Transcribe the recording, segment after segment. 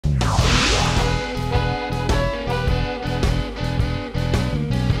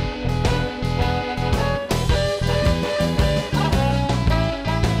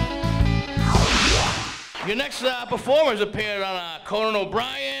next performer's appeared on Conan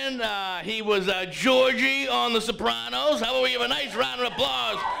O'Brien. He was Georgie on The Sopranos. How about we give a nice round of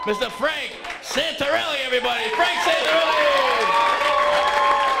applause, Mr. Frank Santorelli, everybody. Frank Santorelli!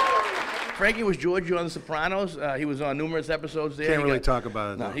 Frankie was Georgie on The Sopranos. He was on numerous episodes there. Can't really talk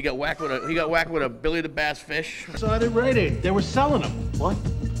about it. No, he got whacked with a Billy the Bass fish. Cider rated. They were selling them. What?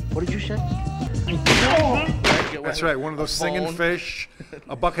 What did you say? That's right, one of those singing fish,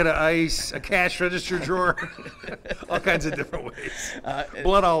 a bucket of ice, a cash register drawer, all kinds of different ways.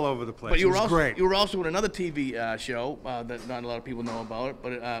 Blood all over the place. But you were great. You were also in another TV show that not a lot of people know about,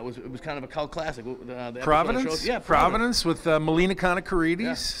 but it was kind of a cult classic. Providence? Yeah, Providence with Melina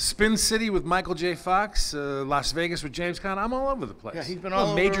Conakarides, Spin City with Michael J. Fox, Las Vegas with James Caan. I'm all over the place. Yeah, he's been all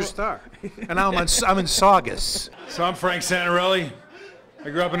over. A major star. And now I'm in Saugus. So I'm Frank Santorelli. I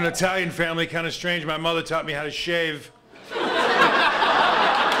grew up in an Italian family, kind of strange. My mother taught me how to shave. I'm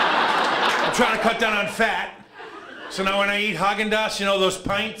trying to cut down on fat. So now when I eat Haagen-Dazs, you know those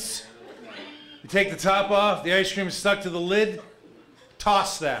pints? You take the top off, the ice cream is stuck to the lid,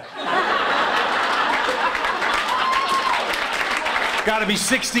 toss that. Gotta be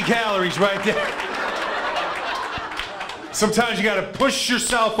 60 calories right there. Sometimes you gotta push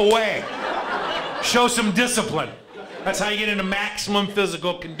yourself away. Show some discipline. That's how you get into maximum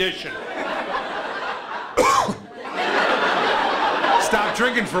physical condition. Stopped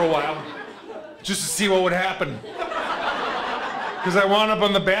drinking for a while, just to see what would happen. Because I wound up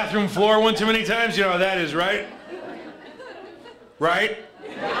on the bathroom floor one too many times. You know how that is, right? Right?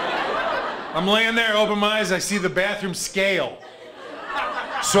 I'm laying there, open my eyes, I see the bathroom scale.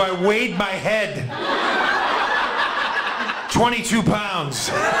 So I weighed my head. 22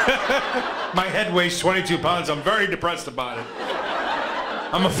 pounds. My head weighs 22 pounds. I'm very depressed about it.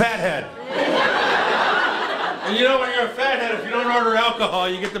 I'm a fathead. And you know when you're a fathead, if you don't order alcohol,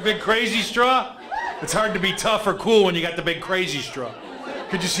 you get the big crazy straw. It's hard to be tough or cool when you got the big crazy straw.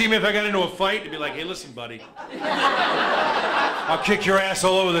 Could you see me if I got into a fight? You'd be like, hey, listen, buddy. I'll kick your ass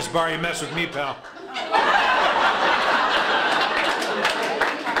all over this bar. You mess with me, pal.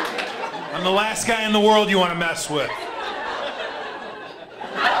 I'm the last guy in the world you want to mess with.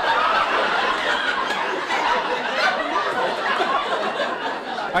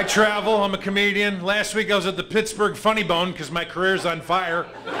 I travel, I'm a comedian. Last week I was at the Pittsburgh Funny Bone because my career's on fire.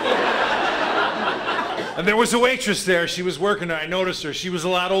 And there was a waitress there, she was working there, I noticed her. She was a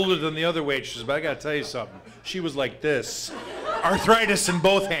lot older than the other waitresses, but I gotta tell you something. She was like this. Arthritis in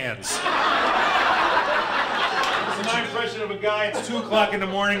both hands. This is my impression of a guy, it's 2 o'clock in the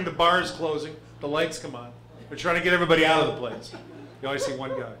morning, the bar is closing, the lights come on. They're trying to get everybody out of the place. You always see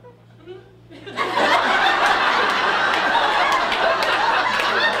one guy.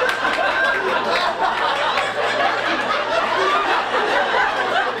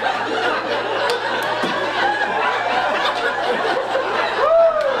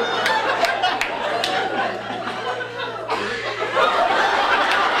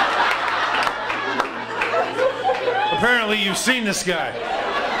 Apparently you've seen this guy.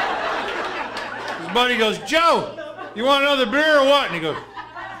 His buddy goes, Joe, you want another beer or what? And he goes,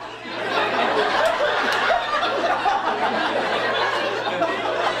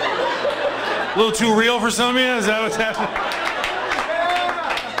 a little too real for some of you? Is that what's happening?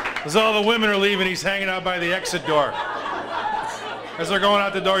 As all the women are leaving, he's hanging out by the exit door. As they're going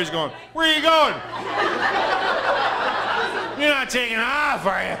out the door, he's going, where are you going? You're not taking off,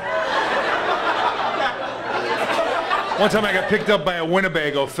 are you? One time I got picked up by a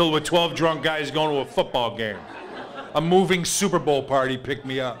Winnebago filled with 12 drunk guys going to a football game. A moving Super Bowl party picked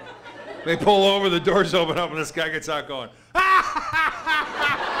me up. They pull over, the doors open up, and this guy gets out going,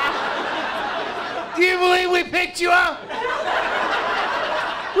 do you believe we picked you up?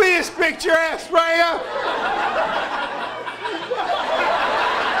 We just picked your ass right up.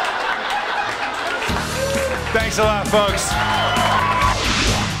 Thanks a lot, folks.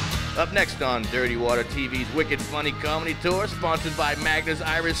 Up next on Dirty Water TV's Wicked Funny Comedy Tour, sponsored by Magner's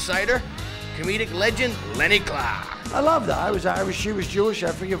Irish Cider, comedic legend Lenny Clark. I love that. I was Irish, she was Jewish.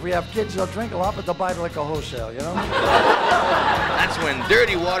 I figure if we have kids, they'll drink a lot, but they'll buy it like a wholesale, you know? That's when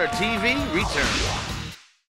Dirty Water TV returns.